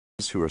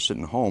who are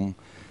sitting home,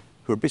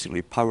 who are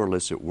basically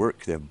powerless at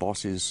work. They have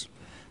bosses.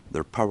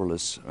 They're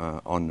powerless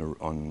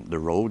on the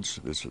roads.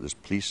 There's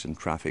police and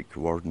traffic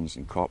wardens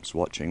and cops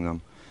watching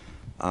them.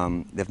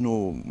 They have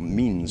no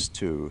means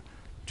to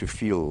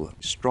feel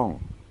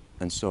strong,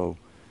 and so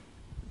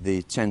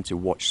they tend to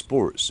watch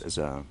sports as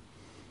a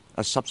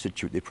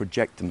substitute. They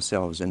project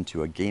themselves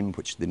into a game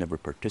which they never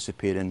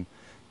participate in,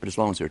 but as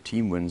long as their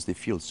team wins, they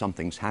feel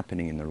something's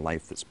happening in their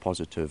life that's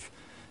positive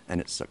and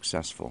it's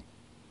successful.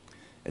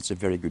 It's a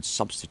very good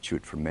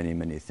substitute for many,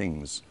 many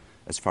things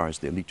as far as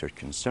the elite are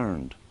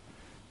concerned.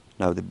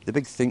 Now, the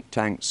big think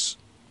tanks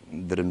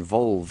that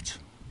involved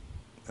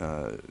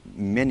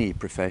many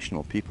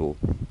professional people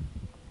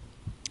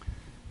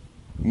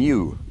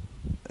knew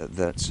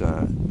that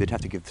they'd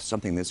have to give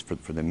something this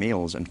for the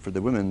males, and for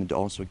the women they'd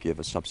also give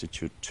a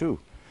substitute too.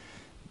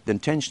 The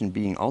intention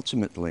being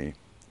ultimately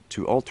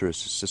to alter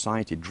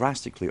society,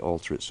 drastically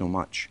alter it so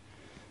much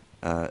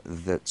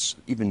that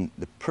even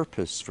the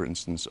purpose, for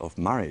instance, of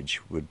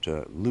marriage would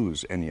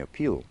lose any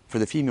appeal. For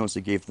the females,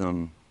 they gave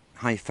them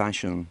high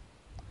fashion,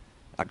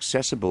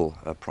 accessible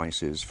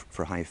prices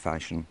for high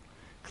fashion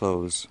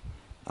clothes.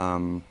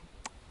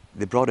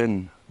 They brought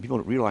in, people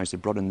don't realize, they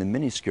brought in the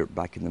miniskirt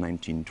back in the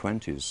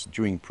 1920s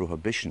during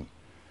Prohibition.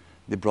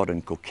 They brought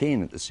in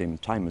cocaine at the same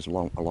time as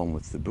along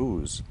with the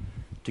booze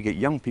to get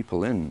young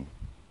people in.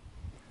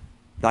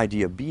 The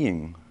idea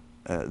being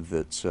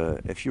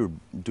that if you're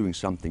doing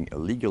something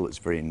illegal, it's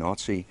very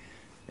naughty.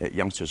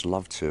 Youngsters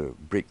love to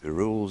break the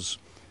rules,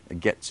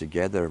 get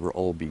together, we're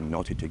all being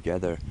naughty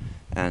together,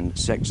 and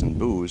sex and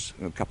booze,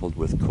 coupled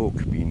with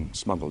coke being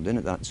smuggled in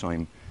at that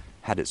time,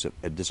 had its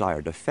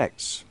desired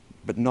effects,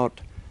 but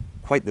not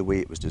quite the way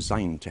it was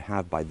designed to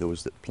have by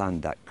those that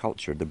planned that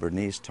culture, the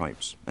Bernays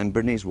types. And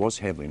Bernays was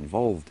heavily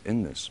involved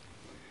in this.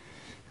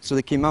 So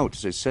they came out,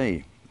 as I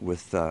say,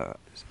 with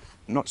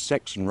not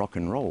sex and rock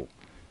and roll,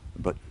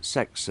 but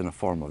sex in a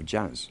form of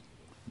jazz.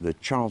 The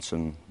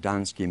Charlton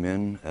dance came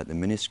in, the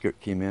miniskirt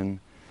came in,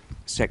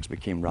 sex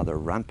became rather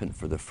rampant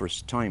for the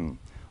first time.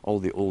 All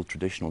the old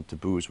traditional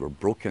taboos were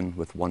broken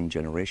with one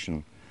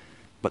generation,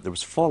 but there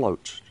was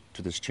fallout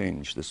to this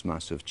change, this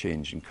massive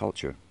change in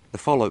culture. The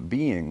fallout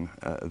being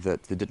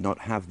that they did not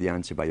have the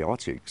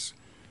antibiotics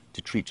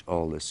to treat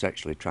all the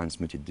sexually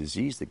transmitted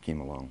disease that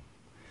came along.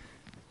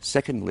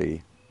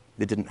 Secondly,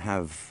 they didn't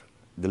have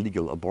the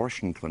legal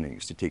abortion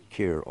clinics to take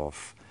care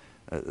of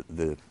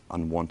the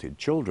unwanted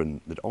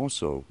children that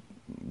also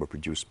were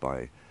produced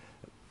by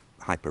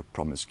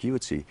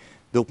hyper-promiscuity.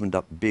 They opened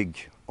up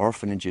big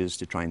orphanages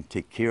to try and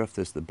take care of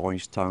this, the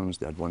boys' towns.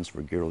 They had ones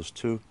for girls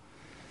too.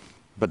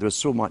 But there was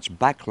so much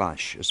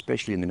backlash,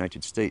 especially in the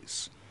United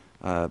States,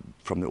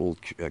 from the old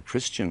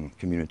Christian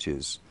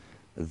communities,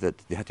 that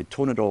they had to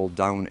tone it all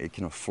down. It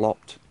kind of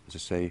flopped, as I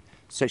say.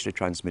 Sexually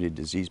transmitted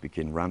disease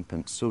became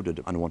rampant, so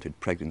did unwanted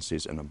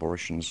pregnancies and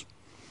abortions.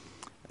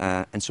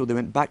 And so they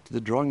went back to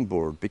the drawing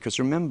board, because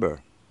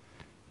remember,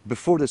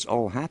 before this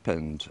all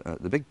happened,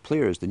 the big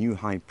players, the new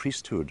high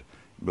priesthood,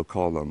 we'll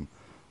call them,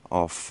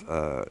 of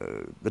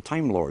the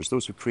Time Lords,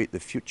 those who create the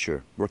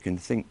future, work in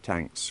think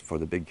tanks for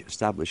the big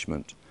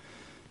establishment,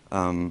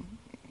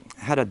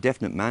 had a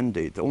definite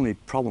mandate. The only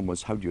problem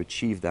was how do you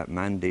achieve that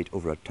mandate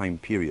over a time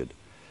period.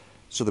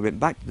 So they went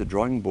back to the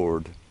drawing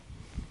board,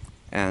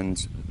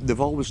 and they've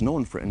always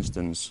known, for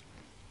instance,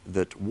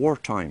 that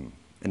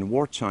in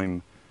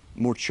wartime,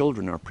 more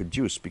children are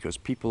produced because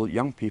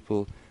young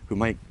people who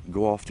might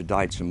go off to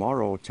die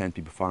tomorrow tend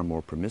to be far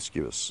more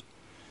promiscuous.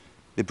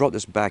 They brought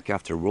this back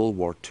after World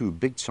War II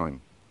big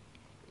time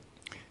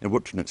and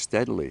worked on it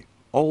steadily.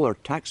 All our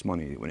tax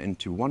money went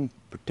into one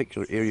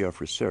particular area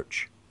of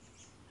research,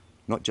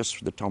 not just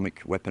for the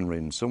atomic weaponry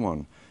and so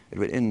on. It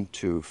went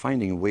into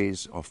finding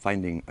ways of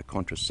finding a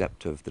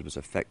contraceptive that was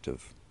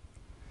effective.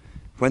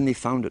 When they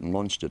found it and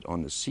launched it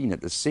on the scene,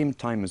 at the same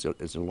time as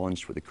they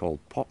launched what they called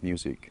pop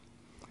music,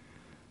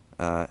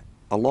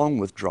 along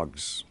with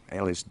drugs,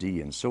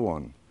 LSD and so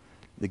on,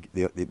 they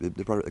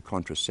brought out the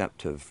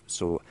contraceptive.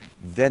 So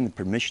then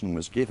permission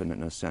was given,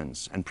 in a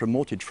sense, and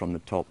promoted from the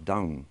top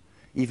down,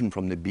 even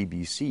from the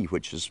BBC,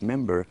 which is,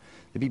 remember,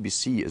 the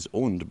BBC is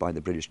owned by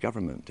the British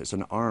government. It's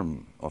an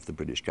arm of the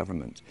British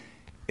government.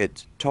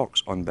 It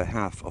talks on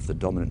behalf of the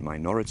dominant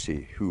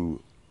minority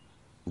who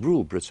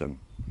rule Britain.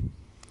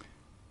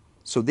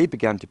 So they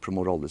began to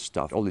promote all this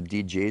stuff. All the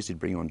DJs they'd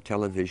bring on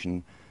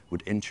television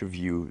would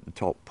interview the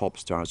top pop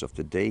stars of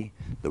the day.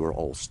 They were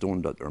all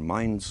stoned out their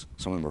minds.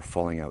 Some of them were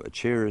falling out of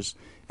chairs,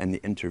 and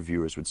the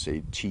interviewers would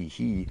say,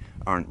 "Tee-hee,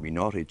 aren't we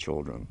naughty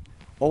children?"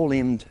 All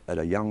aimed at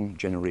a young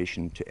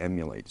generation to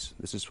emulate.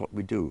 This is what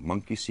we do.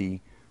 Monkey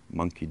see,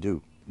 monkey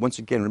do. Once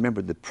again,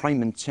 remember, the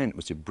prime intent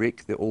was to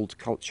break the old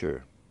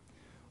culture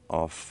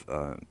of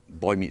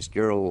boy meets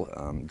girl,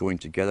 going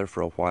together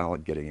for a while,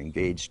 getting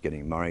engaged,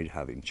 getting married,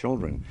 having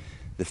children.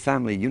 The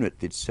family unit,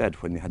 they'd said,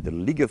 when they had the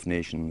League of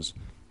Nations,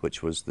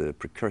 which was the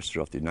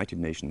precursor of the United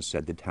Nations,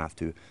 said they'd have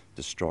to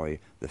destroy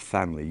the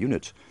family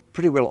unit.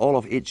 Pretty well all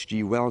of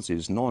H.G.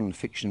 Wells's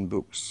non-fiction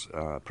books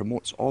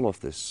promotes all of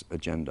this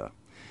agenda.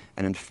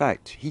 And in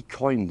fact, he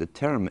coined the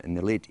term in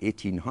the late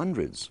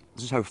 1800s.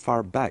 This is how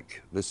far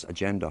back this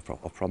agenda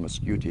of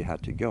promiscuity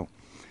had to go.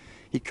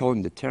 He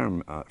coined the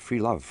term free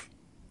love.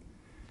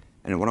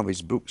 And in one of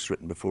his books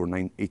written before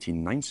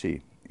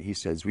 1890, he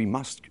says, we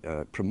must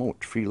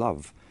promote free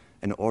love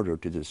in order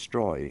to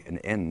destroy and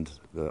end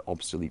the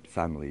obsolete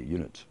family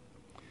unit.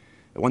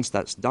 Once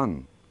that's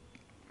done,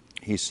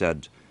 he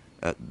said,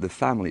 the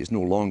family is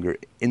no longer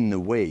in the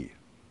way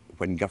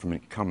when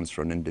government comes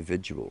for an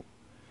individual.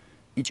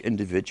 Each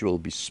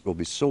individual will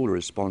be solely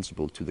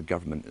responsible to the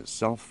government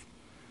itself,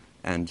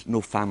 and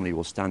no family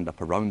will stand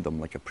up around them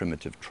like a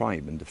primitive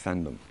tribe and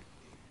defend them.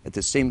 At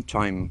the same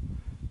time,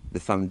 the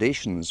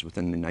foundations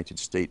within the United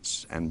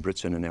States and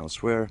Britain and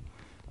elsewhere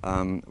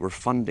were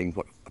funding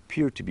what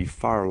appeared to be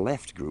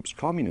far-left groups,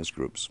 communist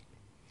groups.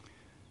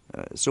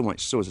 So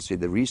much so, as I say,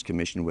 the Rees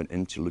Commission went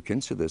in to look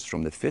into this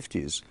from the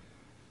 50s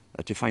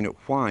to find out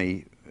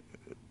why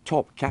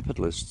top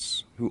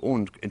capitalists who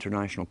owned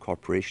international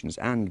corporations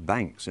and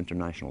banks,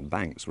 international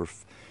banks,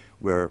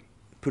 were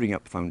putting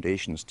up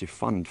foundations to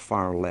fund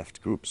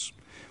far-left groups.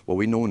 Well,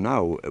 we know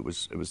now it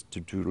was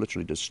to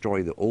literally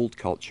destroy the old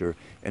culture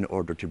in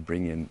order to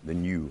bring in the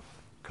new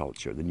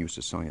culture, the new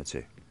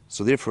society.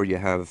 So therefore you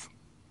have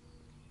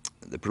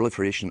the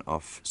proliferation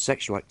of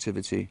sexual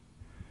activity.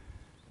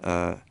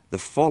 The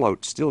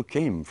fallout still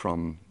came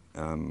from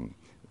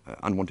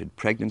unwanted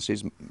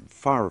pregnancies,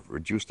 far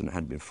reduced than it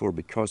had before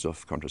because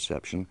of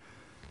contraception.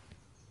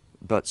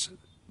 But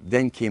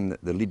then came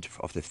the lead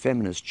of the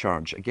feminist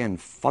charge, again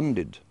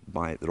funded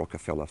by the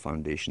Rockefeller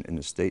Foundation in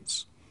the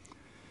States,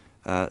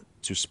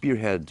 to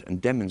spearhead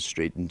and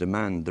demonstrate and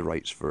demand the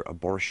rights for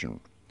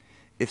abortion.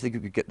 If they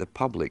could get the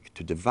public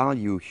to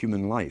devalue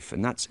human life,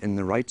 and that's in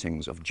the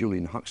writings of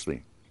Julian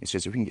Huxley. He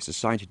says if we can get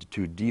society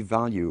to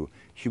devalue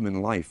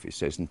human life, he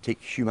says, and take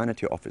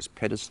humanity off its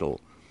pedestal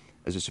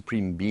as a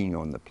supreme being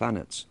on the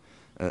planet,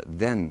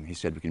 then, he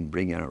said, we can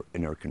bring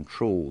in our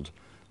controlled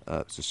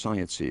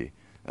society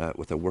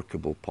with a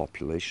workable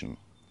population.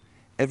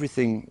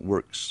 Everything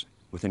works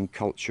within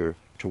culture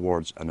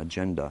towards an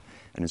agenda.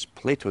 And as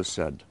Plato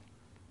said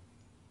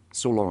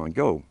so long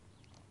ago,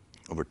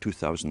 over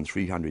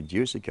 2,300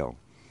 years ago,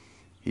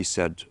 he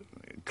said,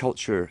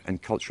 culture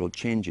and cultural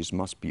changes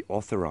must be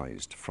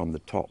authorized from the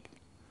top.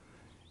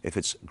 If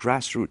it's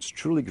grassroots,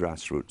 truly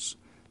grassroots,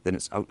 then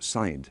it's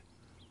outside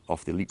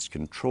of the elite's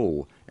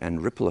control,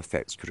 and ripple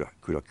effects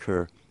could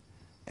occur,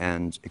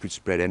 and it could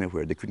spread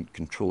anywhere. They couldn't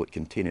control it,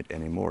 contain it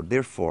anymore.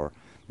 Therefore,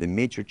 the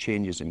major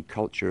changes in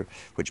culture,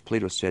 which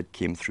Plato said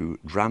came through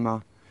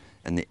drama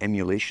and the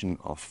emulation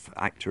of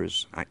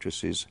actors,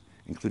 actresses,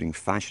 including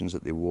fashions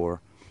that they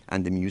wore,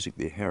 and the music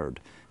they heard,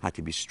 had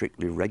to be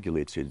strictly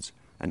regulated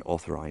and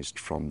authorized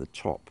from the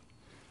top.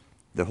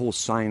 The whole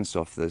science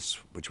of this,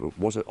 which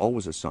was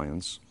always a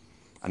science,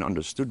 and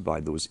understood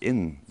by those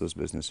in those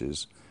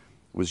businesses,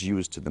 was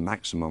used to the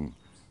maximum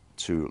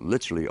to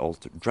literally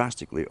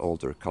drastically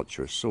alter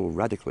culture so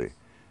radically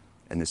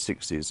in the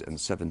 60s and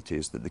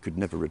 70s that they could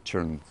never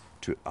return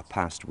to a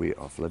past way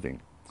of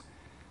living.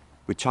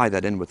 We tie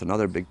that in with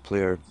another big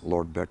player,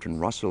 Lord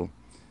Bertrand Russell,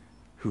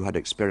 who had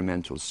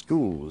experimental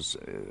schools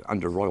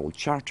under royal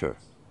charter,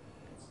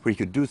 where he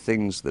could do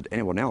things that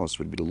anyone else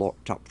would be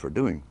locked up for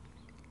doing.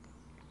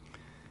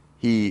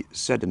 He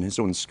said in his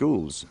own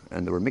schools,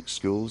 and there were mixed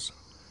schools,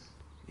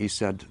 he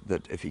said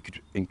that if he could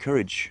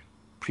encourage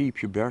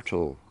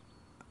pre-pubertal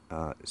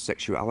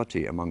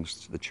sexuality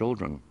amongst the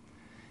children,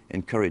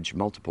 encourage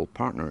multiple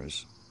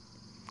partners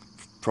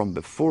from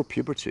before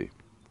puberty,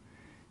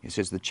 he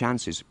says the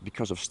chances,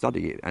 because of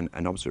study and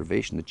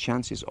observation, the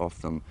chances of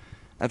them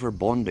ever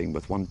bonding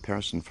with one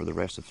person for the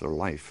rest of their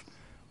life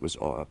was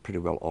pretty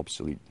well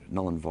obsolete,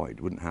 null and void,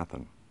 wouldn't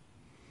happen.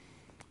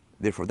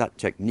 Therefore, that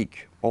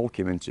technique all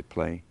came into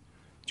play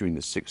during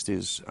the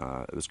 60s.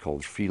 It was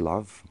called free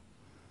love.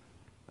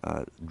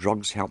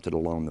 Drugs helped it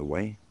along the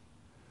way.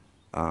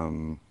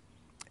 And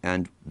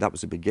that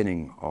was the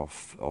beginning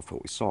of what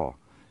we saw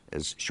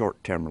as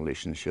short-term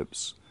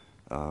relationships.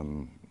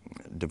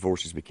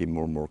 Divorces became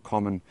more and more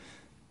common.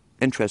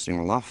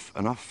 Interestingly enough,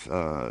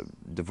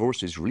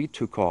 divorces really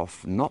took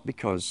off not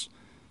because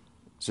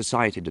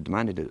society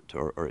demanded it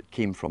or it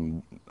came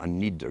from a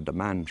need or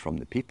demand from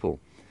the people.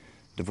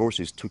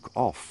 Divorces took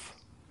off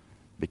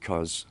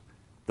because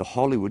the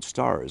Hollywood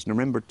stars, and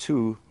remember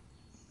too,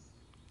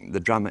 the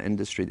drama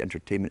industry, the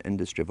entertainment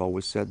industry have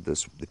always said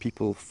this, the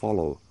people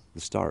follow the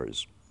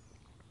stars.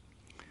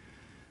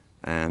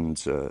 And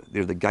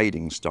they're the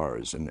guiding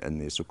stars in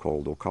the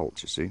so-called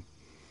occult, you see.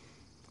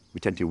 We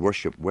tend to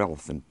worship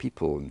wealth and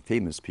people and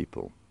famous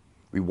people.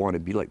 We want to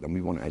be like them.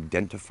 We want to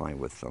identify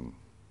with them.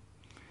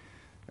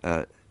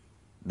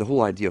 The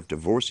whole idea of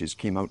divorces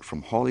came out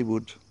from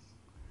Hollywood,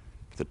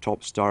 the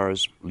top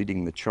stars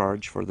leading the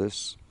charge for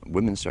this.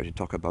 Women started to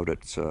talk about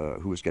it,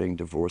 who was getting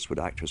divorced, what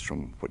actress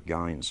from what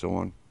guy, and so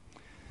on.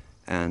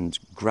 And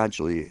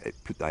gradually it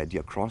put the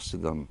idea across to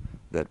them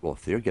that, well,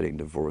 if they're getting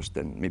divorced,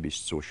 then maybe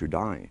so should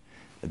I.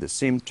 At the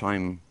same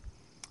time,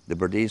 the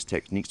Burdet's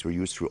techniques were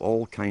used through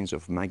all kinds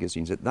of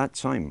magazines. At that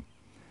time,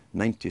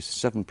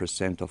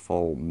 97% of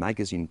all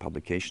magazine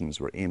publications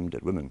were aimed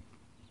at women.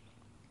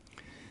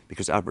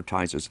 Because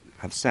advertisers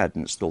have said,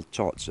 and it's still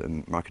taught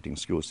in marketing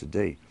schools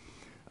today,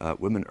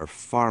 women are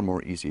far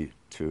more easy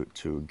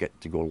to get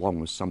to go along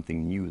with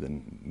something new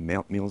than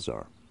males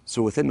are.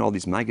 So within all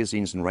these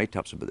magazines and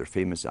write-ups about their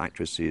famous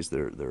actresses,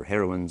 their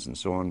heroines and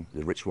so on,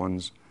 the rich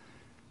ones,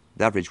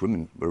 the average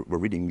women were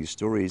reading these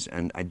stories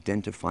and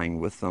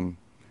identifying with them.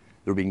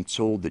 They were being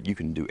told that you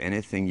can do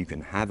anything, you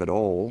can have it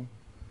all.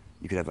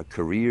 You could have a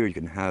career, you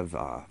can have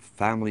a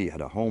family, you had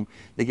a home.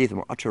 They gave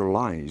them utter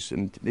lies,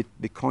 and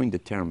they coined the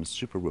term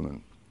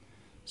superwoman.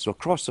 So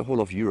across the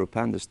whole of Europe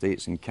and the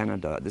States and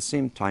Canada, at the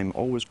same time,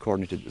 always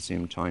coordinated at the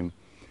same time,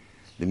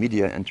 the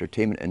media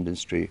entertainment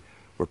industry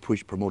were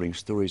promoting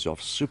stories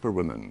of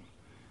superwomen.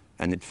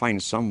 And they'd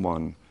find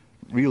someone,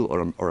 real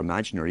or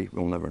imaginary,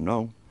 we'll never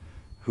know,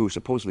 who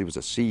supposedly was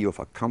a CEO of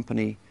a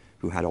company,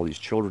 who had all these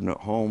children at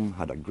home,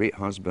 had a great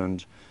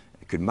husband,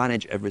 could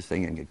manage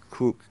everything and could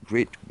cook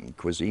great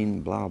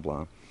cuisine, blah,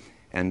 blah.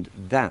 And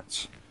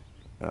that,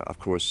 of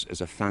course,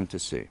 is a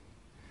fantasy.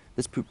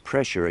 This put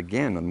pressure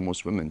again on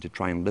most women to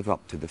try and live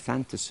up to the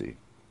fantasy,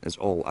 as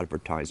all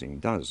advertising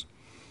does.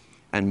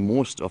 And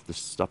most of the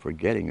stuff we're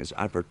getting is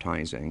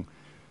advertising,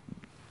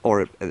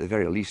 or at the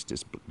very least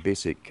is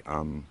basic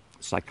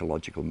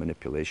psychological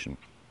manipulation.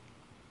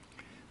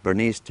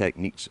 Bernays'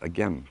 techniques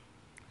again.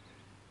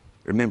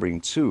 Remembering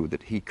too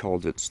that he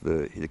called it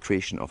the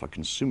creation of a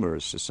consumer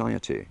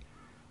society.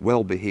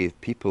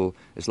 Well-behaved people,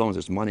 as long as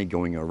there's money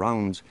going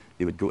around,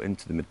 they would go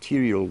into the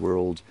material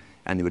world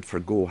and they would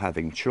forgo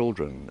having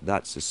children.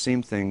 That's the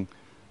same thing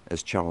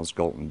as Charles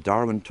Galton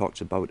Darwin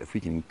talks about. If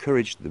we can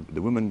encourage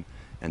the woman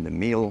and the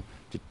male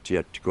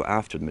to go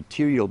after the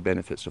material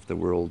benefits of the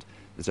world,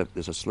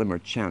 there's a slimmer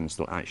chance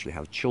they'll actually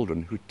have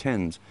children who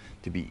tend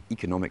to be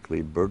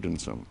economically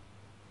burdensome.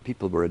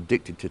 People were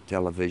addicted to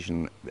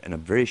television in a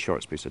very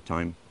short space of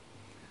time.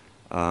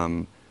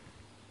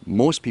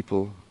 Most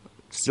people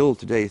still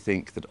today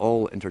think that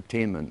all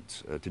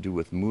entertainment to do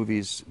with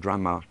movies,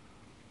 drama,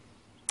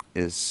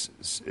 is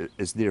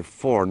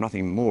therefore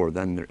nothing more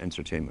than their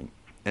entertainment.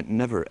 It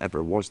never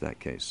ever was that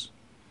case.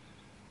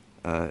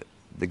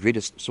 The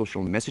greatest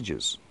social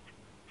messages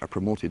are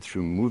promoted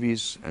through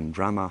movies and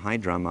drama, high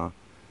drama,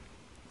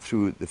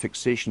 through the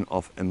fixation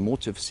of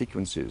emotive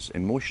sequences,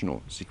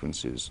 emotional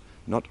sequences,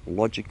 not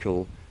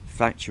logical,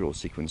 factual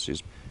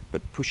sequences,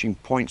 but pushing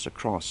points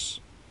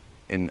across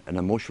in an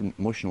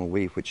emotional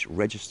way which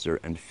register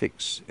and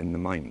fix in the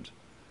mind.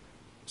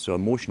 So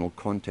emotional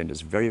content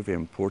is very, very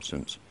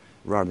important,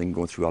 rather than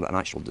going through an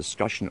actual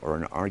discussion or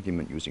an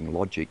argument using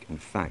logic and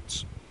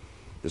facts.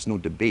 There's no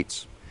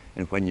debate.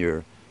 And when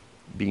you're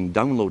being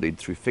downloaded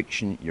through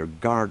fiction, your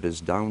guard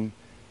is down,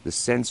 the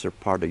censor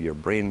part of your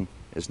brain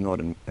is not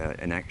in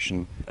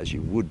action as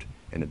you would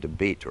in a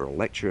debate or a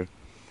lecture.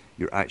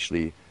 You're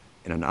actually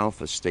in an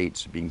alpha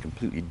state, being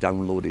completely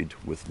downloaded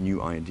with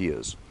new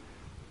ideas.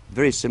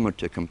 Very similar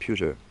to a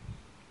computer.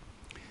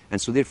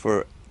 And so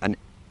therefore,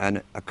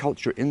 a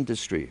culture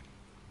industry,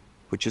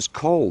 which is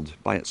called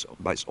by its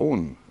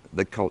own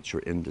the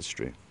culture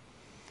industry.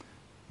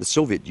 The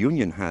Soviet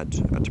Union had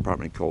a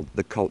department called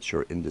the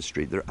culture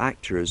industry. Their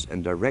actors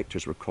and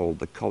directors were called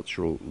the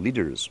cultural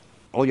leaders.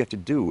 All you have to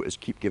do is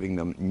keep giving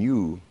them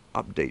new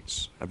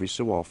updates every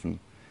so often,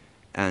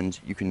 and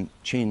you can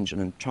change an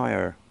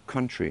entire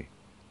country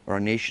or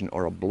a nation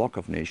or a block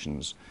of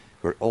nations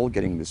who are all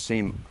getting the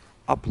same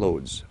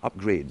upgrades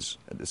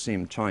at the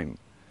same time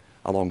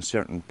along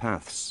certain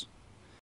paths.